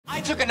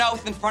took an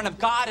oath in front of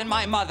God and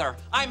my mother.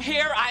 I'm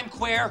here, I'm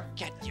queer,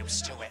 get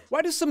used to it.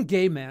 Why do some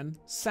gay men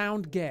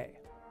sound gay?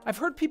 I've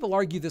heard people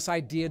argue this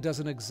idea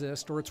doesn't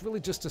exist or it's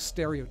really just a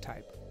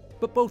stereotype.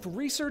 But both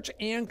research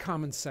and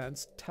common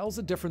sense tells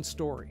a different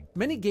story.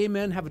 Many gay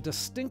men have a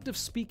distinctive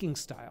speaking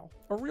style,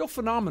 a real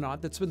phenomenon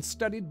that's been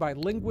studied by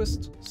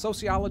linguists,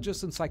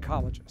 sociologists, and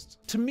psychologists.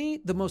 To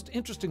me, the most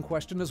interesting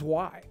question is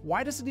why?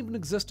 Why does it even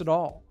exist at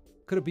all?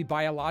 Could it be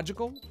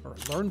biological or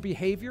learned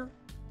behavior?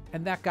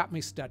 And that got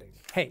me studying.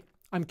 Hey,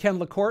 I'm Ken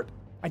LaCourte.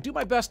 I do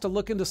my best to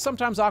look into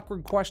sometimes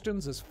awkward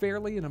questions as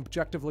fairly and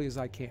objectively as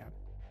I can.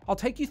 I'll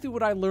take you through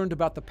what I learned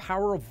about the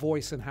power of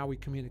voice and how we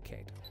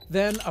communicate.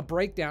 Then a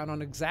breakdown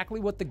on exactly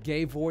what the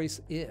gay voice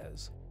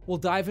is. We'll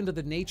dive into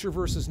the nature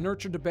versus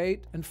nurture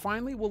debate, and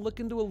finally we'll look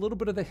into a little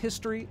bit of the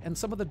history and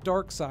some of the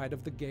dark side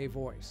of the gay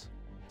voice.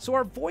 So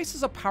our voice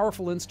is a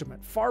powerful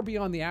instrument, far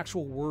beyond the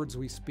actual words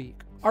we speak.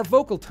 Our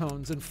vocal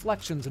tones,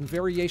 inflections, and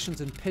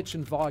variations in pitch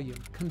and volume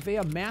convey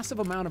a massive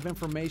amount of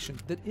information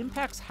that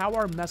impacts how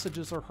our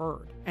messages are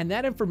heard. And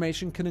that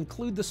information can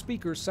include the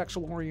speaker's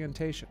sexual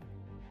orientation.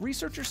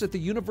 Researchers at the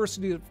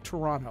University of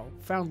Toronto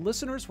found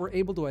listeners were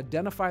able to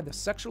identify the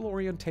sexual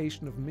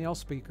orientation of male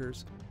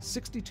speakers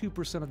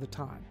 62% of the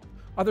time.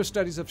 Other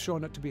studies have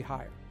shown it to be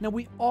higher. Now,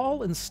 we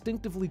all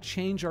instinctively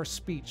change our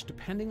speech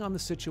depending on the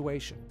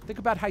situation. Think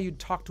about how you'd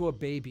talk to a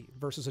baby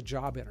versus a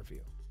job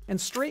interview.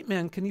 And straight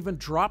men can even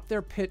drop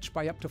their pitch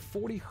by up to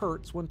 40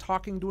 hertz when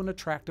talking to an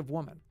attractive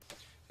woman.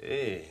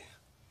 Hey,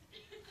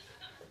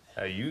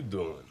 how you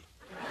doing?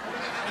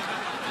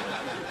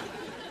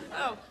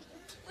 Oh,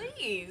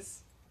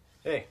 please.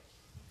 Hey,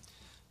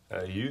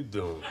 how you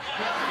doing?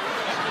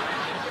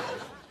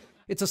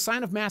 It's a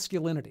sign of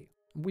masculinity.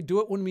 We do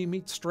it when we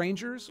meet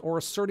strangers or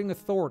asserting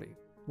authority,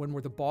 when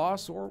we're the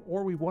boss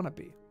or we want to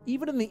be.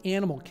 Even in the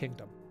animal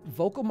kingdom,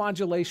 vocal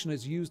modulation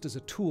is used as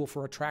a tool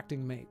for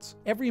attracting mates.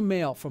 Every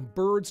male, from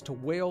birds to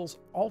whales,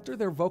 alter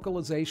their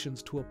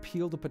vocalizations to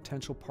appeal to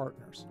potential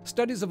partners.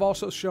 Studies have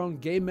also shown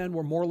gay men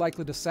were more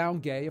likely to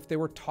sound gay if they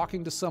were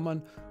talking to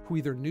someone who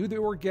either knew they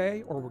were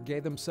gay or were gay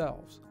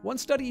themselves. One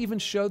study even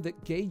showed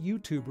that gay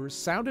YouTubers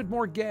sounded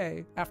more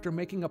gay after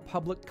making a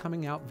public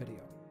coming out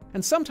video.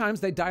 And sometimes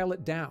they dial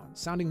it down,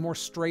 sounding more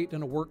straight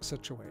in a work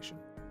situation.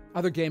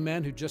 Other gay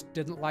men who just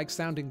didn't like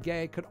sounding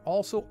gay could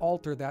also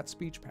alter that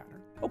speech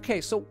pattern.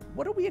 Okay, so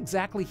what are we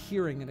exactly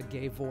hearing in a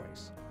gay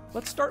voice?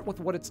 Let's start with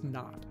what it's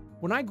not.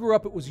 When I grew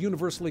up, it was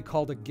universally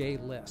called a gay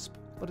lisp,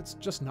 but it's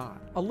just not.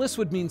 A lisp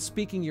would mean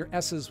speaking your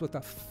S's with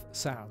a th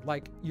sound,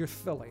 like you're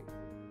thilly.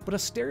 But a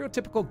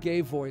stereotypical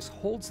gay voice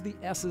holds the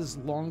S's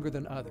longer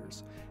than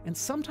others, and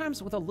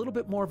sometimes with a little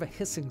bit more of a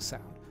hissing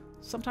sound,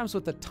 sometimes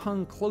with the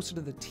tongue closer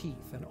to the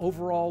teeth and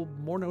overall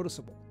more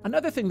noticeable.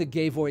 Another thing the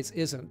gay voice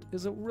isn't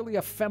is really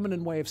a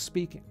feminine way of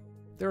speaking.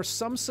 There are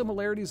some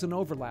similarities and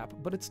overlap,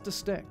 but it's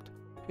distinct.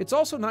 It's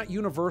also not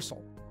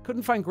universal.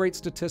 Couldn't find great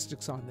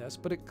statistics on this,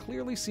 but it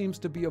clearly seems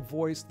to be a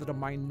voice that a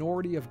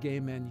minority of gay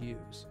men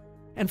use.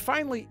 And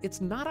finally, it's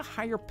not a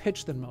higher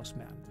pitch than most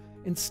men.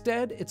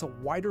 Instead, it's a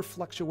wider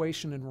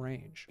fluctuation in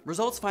range.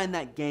 Results find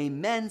that gay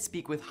men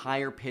speak with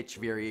higher pitch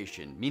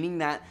variation, meaning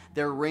that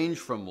their range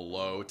from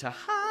low to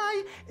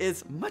high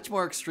is much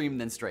more extreme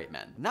than straight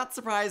men. Not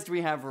surprised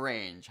we have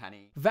range,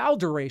 honey. Vowel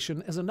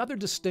duration is another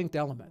distinct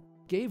element.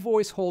 Gay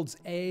voice holds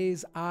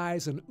A's,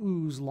 I's, and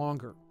Oo's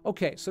longer.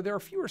 Okay, so there are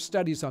fewer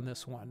studies on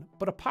this one,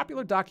 but a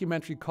popular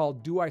documentary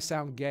called Do I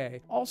Sound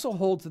Gay also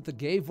holds that the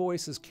gay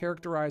voice is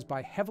characterized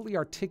by heavily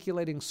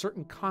articulating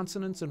certain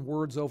consonants and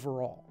words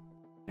overall.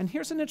 And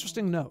here's an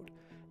interesting note.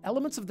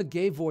 Elements of the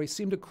gay voice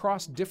seem to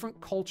cross different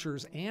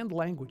cultures and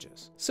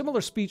languages.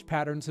 Similar speech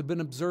patterns have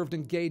been observed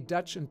in gay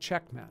Dutch and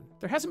Czech men.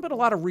 There hasn't been a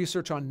lot of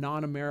research on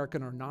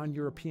non-American or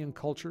non-European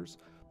cultures,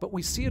 but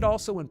we see it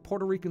also in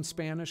Puerto Rican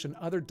Spanish and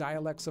other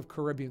dialects of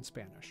Caribbean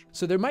Spanish.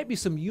 So there might be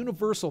some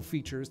universal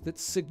features that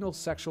signal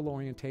sexual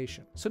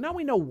orientation. So now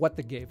we know what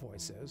the gay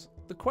voice is.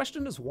 The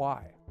question is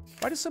why?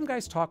 Why do some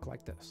guys talk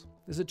like this?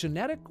 Is it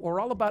genetic or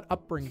all about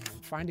upbringing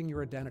and finding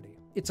your identity?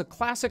 It's a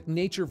classic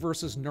nature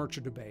versus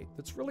nurture debate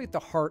that's really at the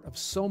heart of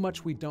so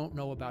much we don't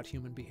know about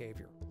human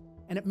behavior.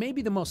 And it may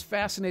be the most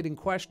fascinating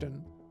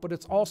question, but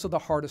it's also the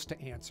hardest to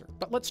answer.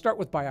 But let's start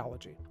with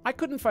biology. I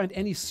couldn't find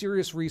any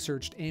serious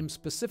research aimed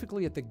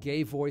specifically at the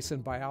gay voice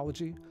in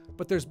biology,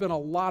 but there's been a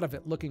lot of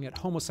it looking at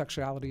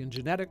homosexuality and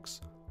genetics,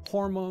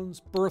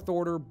 hormones, birth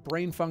order,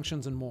 brain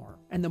functions, and more.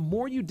 And the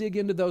more you dig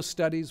into those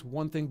studies,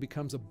 one thing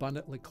becomes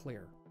abundantly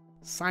clear.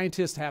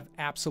 Scientists have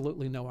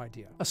absolutely no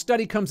idea. A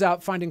study comes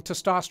out finding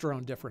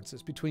testosterone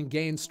differences between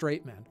gay and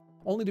straight men,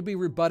 only to be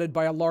rebutted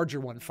by a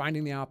larger one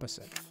finding the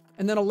opposite.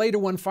 And then a later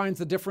one finds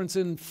the difference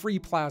in free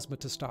plasma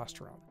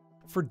testosterone.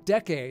 For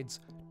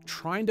decades,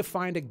 trying to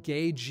find a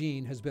gay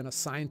gene has been a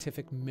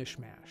scientific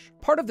mishmash.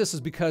 Part of this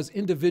is because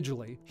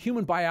individually,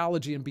 human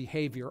biology and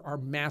behavior are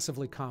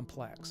massively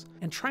complex,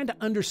 and trying to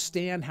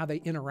understand how they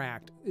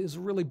interact is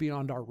really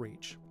beyond our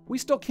reach. We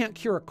still can't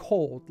cure a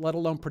cold, let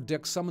alone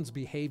predict someone's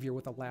behavior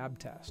with a lab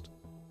test.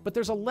 But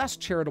there's a less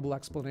charitable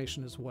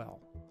explanation as well.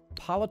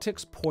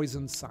 Politics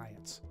poisons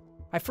science.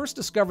 I first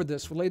discovered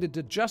this related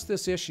to just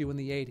this issue in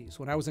the 80s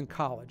when I was in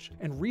college,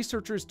 and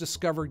researchers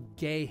discovered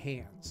gay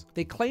hands.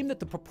 They claimed that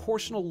the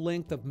proportional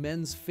length of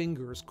men's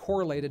fingers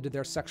correlated to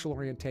their sexual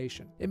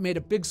orientation. It made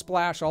a big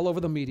splash all over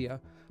the media,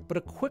 but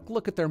a quick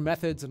look at their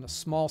methods and a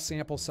small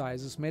sample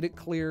sizes made it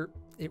clear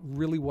it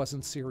really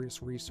wasn't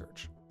serious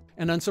research.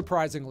 And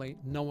unsurprisingly,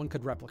 no one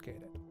could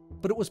replicate it.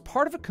 But it was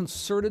part of a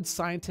concerted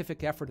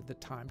scientific effort at the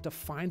time to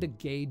find a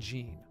gay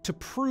gene, to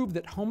prove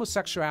that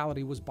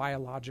homosexuality was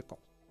biological.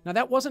 Now,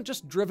 that wasn't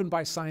just driven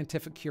by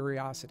scientific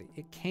curiosity.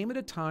 It came at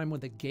a time when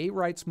the gay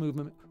rights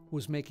movement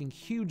was making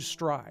huge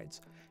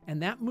strides,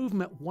 and that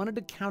movement wanted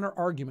to counter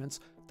arguments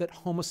that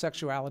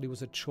homosexuality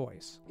was a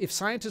choice. If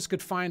scientists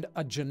could find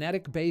a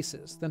genetic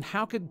basis, then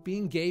how could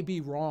being gay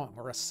be wrong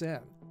or a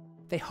sin?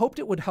 They hoped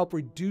it would help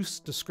reduce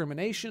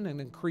discrimination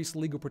and increase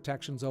legal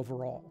protections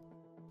overall.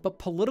 But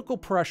political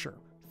pressure,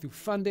 through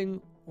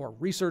funding or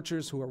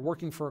researchers who are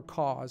working for a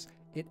cause,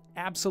 it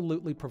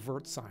absolutely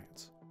perverts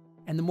science.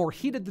 And the more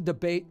heated the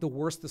debate, the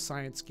worse the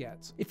science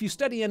gets. If you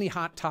study any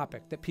hot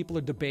topic that people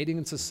are debating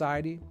in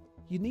society,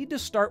 you need to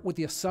start with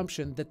the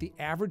assumption that the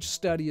average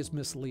study is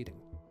misleading.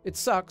 It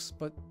sucks,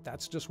 but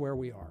that's just where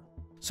we are.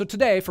 So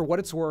today, for what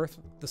it's worth,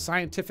 the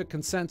scientific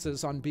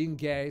consensus on being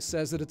gay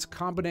says that it's a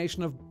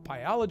combination of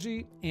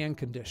biology and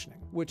conditioning,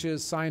 which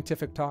is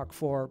scientific talk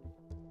for,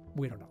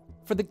 we don't know.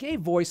 For the gay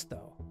voice,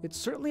 though, it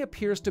certainly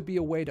appears to be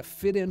a way to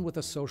fit in with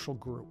a social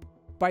group.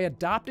 By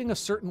adopting a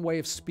certain way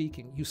of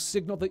speaking, you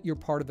signal that you're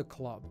part of the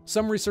club.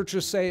 Some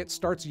researchers say it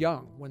starts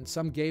young, when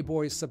some gay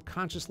boys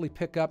subconsciously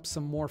pick up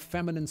some more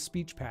feminine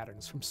speech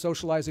patterns from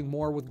socializing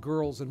more with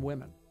girls and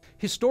women.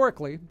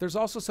 Historically, there's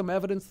also some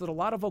evidence that a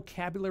lot of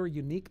vocabulary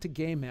unique to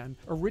gay men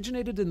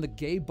originated in the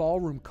gay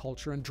ballroom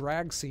culture and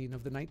drag scene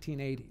of the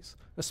 1980s,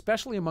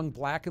 especially among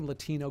Black and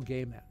Latino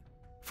gay men.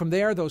 From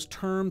there, those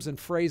terms and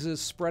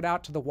phrases spread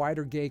out to the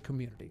wider gay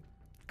community,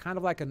 kind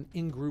of like an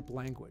in-group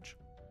language.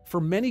 For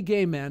many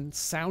gay men,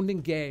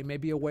 sounding gay may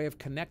be a way of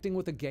connecting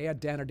with a gay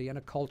identity and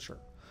a culture,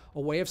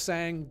 a way of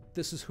saying,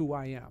 this is who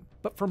I am.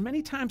 But for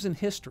many times in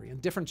history,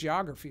 and different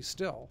geographies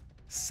still,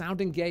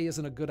 sounding gay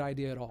isn't a good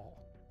idea at all.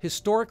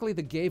 Historically,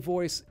 the gay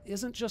voice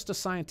isn't just a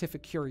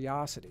scientific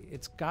curiosity,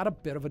 it's got a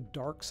bit of a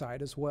dark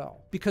side as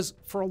well. Because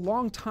for a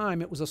long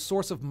time, it was a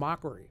source of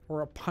mockery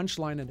or a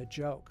punchline in a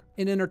joke.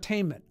 In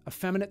entertainment,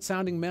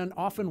 effeminate-sounding men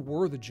often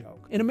were the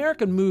joke. In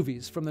American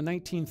movies from the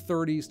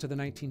 1930s to the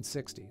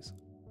 1960s,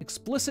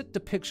 explicit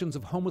depictions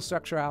of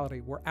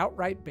homosexuality were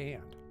outright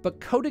banned, but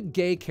coded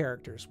gay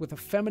characters with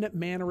effeminate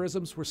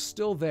mannerisms were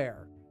still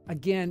there,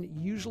 again,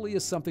 usually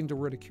as something to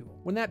ridicule.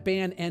 When that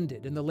ban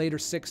ended in the later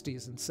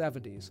 60s and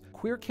 70s,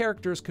 queer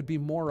characters could be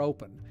more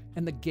open,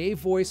 and the gay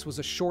voice was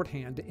a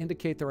shorthand to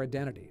indicate their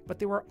identity, but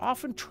they were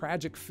often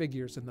tragic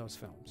figures in those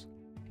films.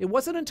 It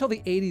wasn't until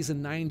the 80s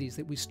and 90s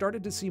that we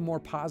started to see more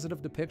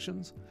positive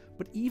depictions,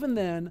 but even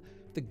then,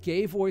 the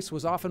gay voice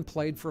was often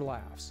played for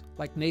laughs,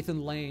 like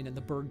Nathan Lane in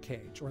The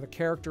Birdcage or the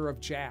character of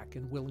Jack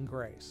in Will and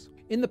Grace.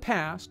 In the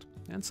past,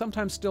 and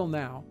sometimes still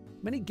now,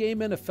 many gay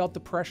men have felt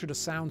the pressure to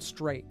sound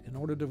straight in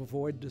order to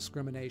avoid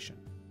discrimination.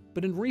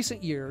 But in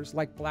recent years,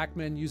 like Black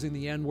men using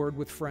the N-word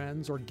with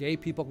friends or gay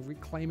people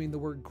reclaiming the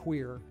word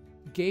queer,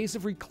 gays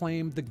have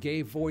reclaimed the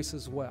gay voice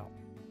as well.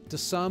 To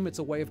some, it's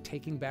a way of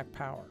taking back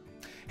power.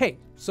 Hey,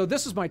 so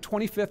this is my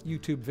 25th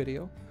YouTube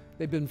video.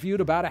 They've been viewed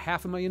about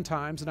 500,000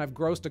 times, and I've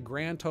grossed a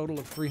grand total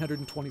of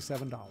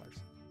 $327.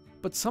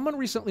 But someone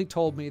recently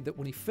told me that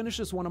when he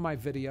finishes one of my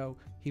videos,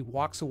 he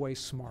walks away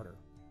smarter.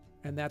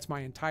 And that's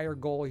my entire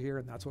goal here,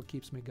 and that's what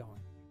keeps me going.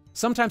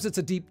 Sometimes it's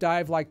a deep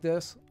dive like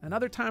this, and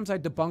other times I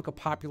debunk a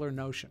popular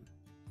notion.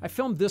 I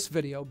filmed this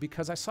video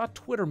because I saw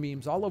Twitter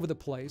memes all over the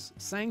place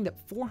saying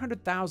that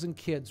 400,000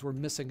 kids were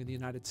missing in the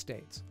United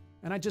States,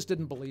 and I just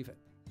didn't believe it.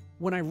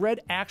 When I read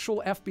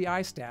actual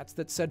FBI stats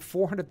that said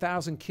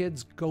 400,000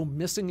 kids go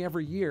missing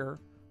every year,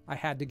 I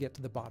had to get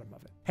to the bottom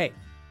of it. Hey,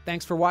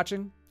 thanks for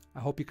watching. I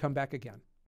hope you come back again.